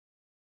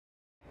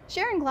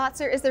Sharon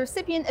Glotzer is the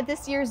recipient of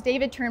this year's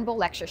David Turnbull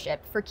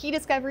Lectureship for key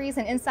discoveries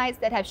and insights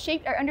that have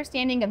shaped our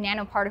understanding of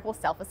nanoparticle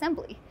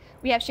self-assembly.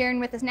 We have Sharon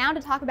with us now to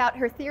talk about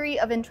her theory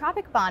of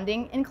entropic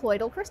bonding in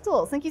colloidal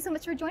crystals. Thank you so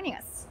much for joining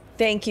us.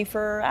 Thank you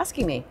for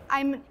asking me.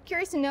 I'm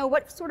curious to know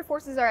what sort of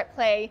forces are at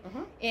play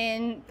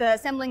in the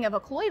assembling of a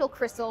colloidal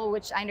crystal,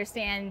 which I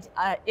understand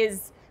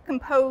is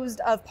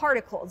composed of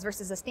particles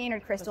versus a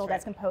standard crystal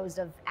that's composed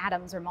of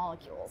atoms or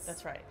molecules.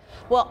 That's right.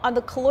 Well, on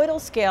the colloidal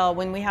scale,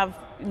 when we have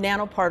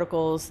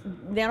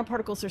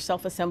nanoparticles are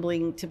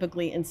self-assembling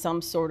typically in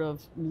some sort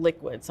of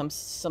liquid, some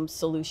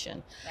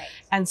solution. Right.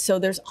 And so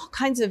there's all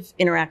kinds of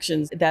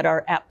interactions that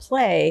are at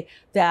play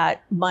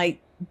that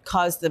might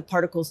cause the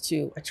particles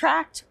to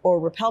attract or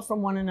repel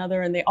from one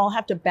another, and they all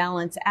have to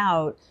balance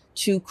out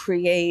to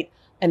create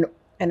an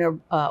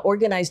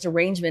organized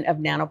arrangement of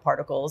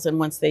nanoparticles. And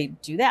once they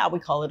do that, we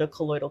call it a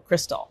colloidal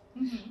crystal.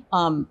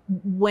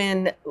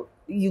 When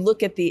you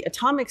look at the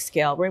atomic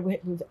scale, right, we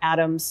have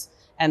atoms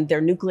and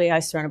their nuclei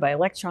surrounded by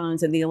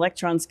electrons, and the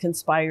electrons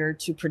conspire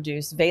to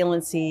produce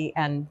valency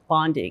and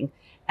bonding,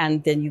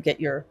 and then you get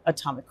your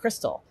atomic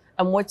crystal.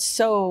 And what's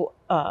so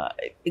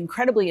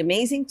incredibly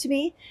amazing to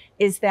me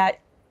is that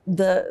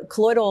the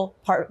colloidal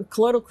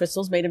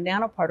crystals made of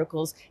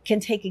nanoparticles can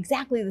take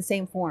exactly the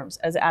same forms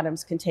as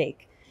atoms can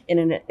take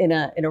in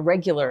a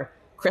regular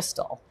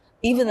crystal,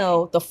 even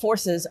though the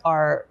forces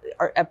are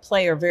at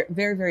play are very,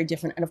 very, very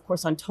different, and of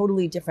course on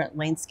totally different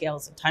length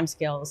scales and time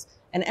scales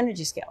and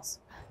energy scales.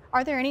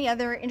 Are there any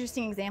other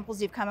interesting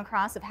examples you've come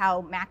across of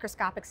how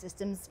macroscopic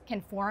systems can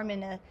form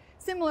in a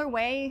similar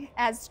way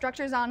as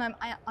structures on a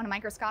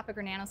microscopic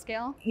or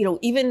nanoscale? You know,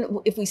 even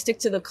if we stick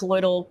to the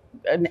colloidal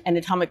and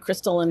atomic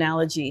crystal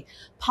analogy,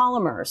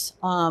 polymers,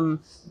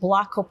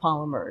 block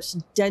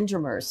copolymers,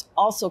 dendrimers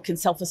also can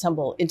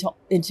self-assemble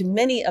into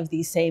many of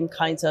these same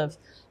kinds of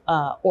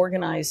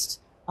organized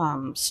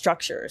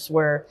structures,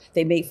 where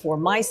they may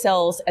form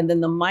micelles, and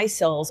then the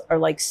micelles are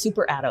like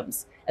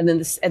superatoms. And then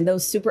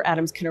those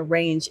superatoms can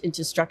arrange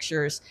into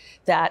structures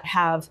that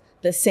have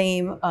the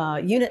same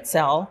unit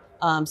cell,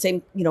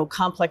 same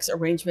complex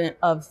arrangement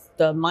of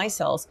the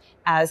micelles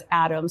as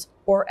atoms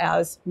or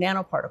as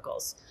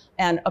nanoparticles.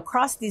 And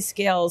across these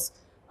scales,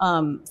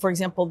 for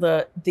example,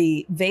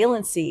 the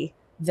valency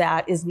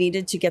that is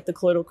needed to get the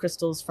colloidal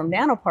crystals from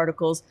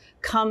nanoparticles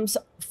comes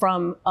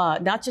from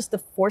not just the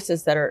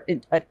forces that are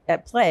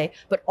at play,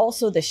 but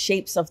also the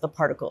shapes of the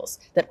particles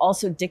that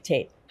also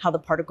dictate how the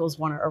particles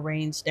want to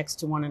arrange next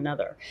to one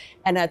another.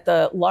 And at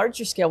the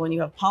larger scale, when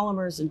you have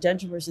polymers and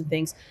dendrimers and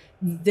things,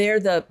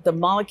 there the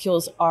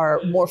molecules are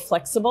more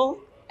flexible,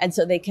 and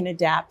so they can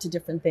adapt to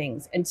different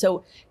things. And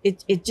so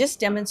it just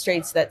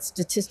demonstrates that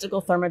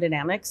statistical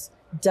thermodynamics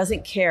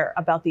doesn't care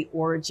about the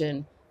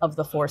origin of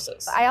the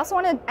forces. I also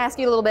want to ask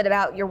you a little bit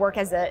about your work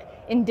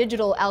in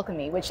digital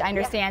alchemy, which I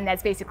understand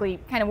that's basically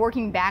kind of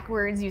working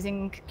backwards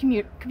using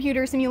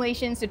computer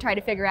simulations to try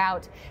to figure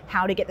out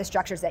how to get the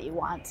structures that you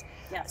want.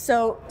 Yes.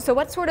 So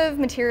what sort of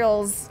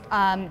materials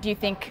do you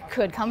think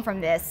could come from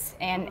this,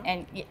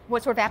 and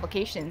what sort of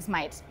applications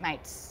might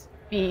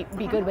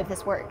be good with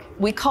this work?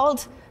 We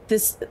called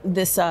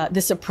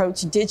this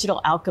approach digital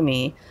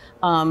alchemy.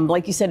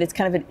 Like you said,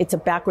 it's a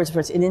backwards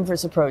approach, an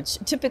inverse approach.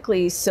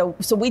 Typically, so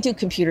we do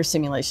computer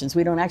simulations.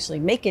 We don't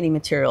actually make any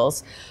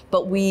materials,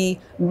 but we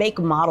make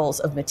models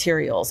of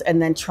materials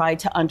and then try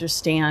to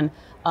understand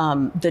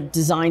the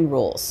design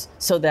rules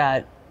so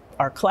that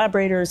our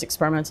collaborators,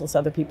 experimentalists,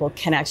 other people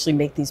can actually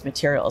make these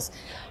materials.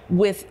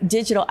 With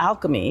digital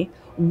alchemy,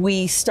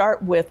 we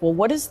start with, well,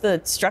 what is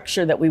the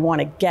structure that we want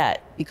to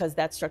get? Because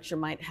that structure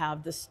might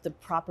have the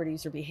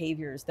properties or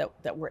behaviors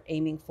that we're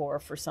aiming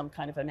for some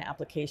kind of an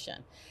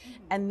application.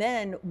 And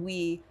then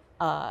we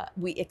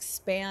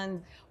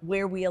expand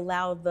where we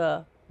allow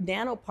the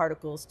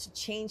nanoparticles to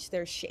change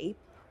their shape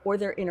or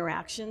their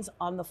interactions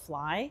on the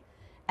fly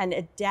and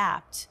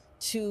adapt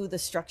to the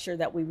structure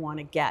that we want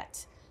to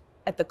get.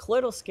 At the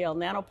colloidal scale,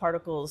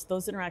 nanoparticles,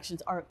 those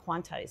interactions aren't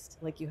quantized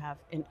like you have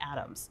in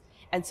atoms.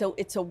 And so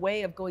it's a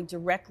way of going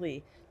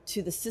directly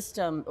to the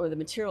system or the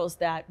materials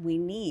that we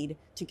need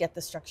to get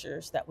the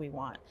structures that we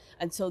want.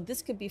 And so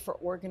this could be for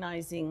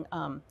organizing,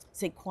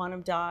 say,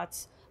 quantum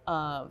dots,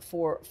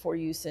 for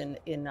use in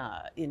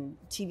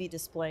TV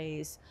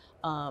displays,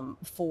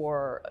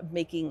 for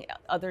making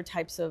other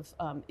types of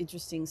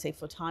interesting, say,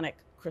 photonic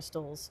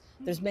crystals.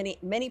 There's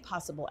many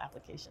possible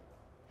applications.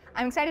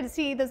 I'm excited to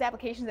see those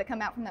applications that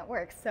come out from that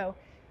work. So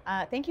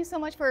thank you so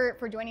much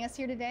for joining us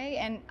here today,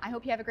 and I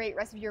hope you have a great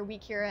rest of your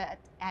week here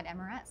at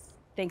MRS.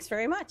 Thanks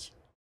very much.